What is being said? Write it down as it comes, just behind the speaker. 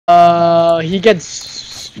he gets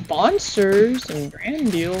sponsors and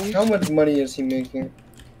brand deals. How much money is he making?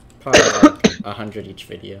 Probably like 100 each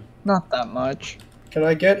video. Not that much. Can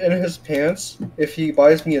I get in his pants if he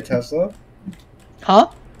buys me a Tesla? Huh?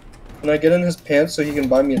 Can I get in his pants so he can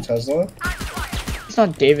buy me a Tesla? It's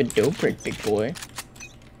not David Dobrik, big boy.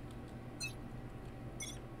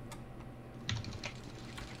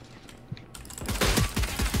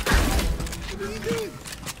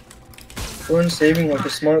 We're saving like a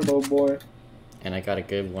smart little boy. And I got a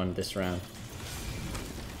good one this round.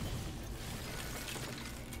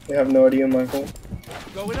 I have no idea, Michael.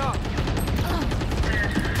 Going up.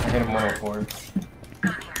 I hit him 104.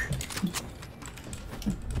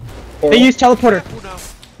 They use teleporter.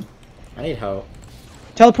 I need help.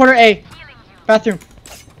 Teleporter A. Bathroom.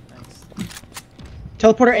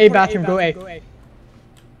 Teleporter A, bathroom. Go A.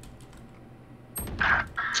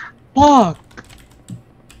 Fuck.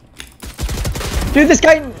 Dude, this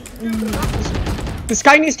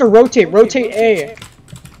guy needs to rotate. Rotate A.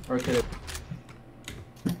 Rotate it.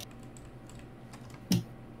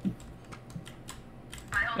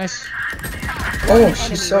 Nice. Oh,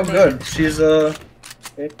 she's so good. She's good.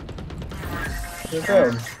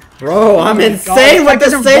 Bro, I'm insane with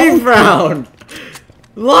the save round!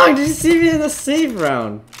 Long, did you see me in the save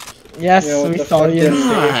round? Yes, Yeah, what we the saw fuck you in the did-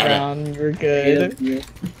 save round. You're good.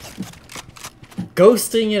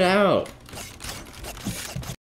 Ghosting it out.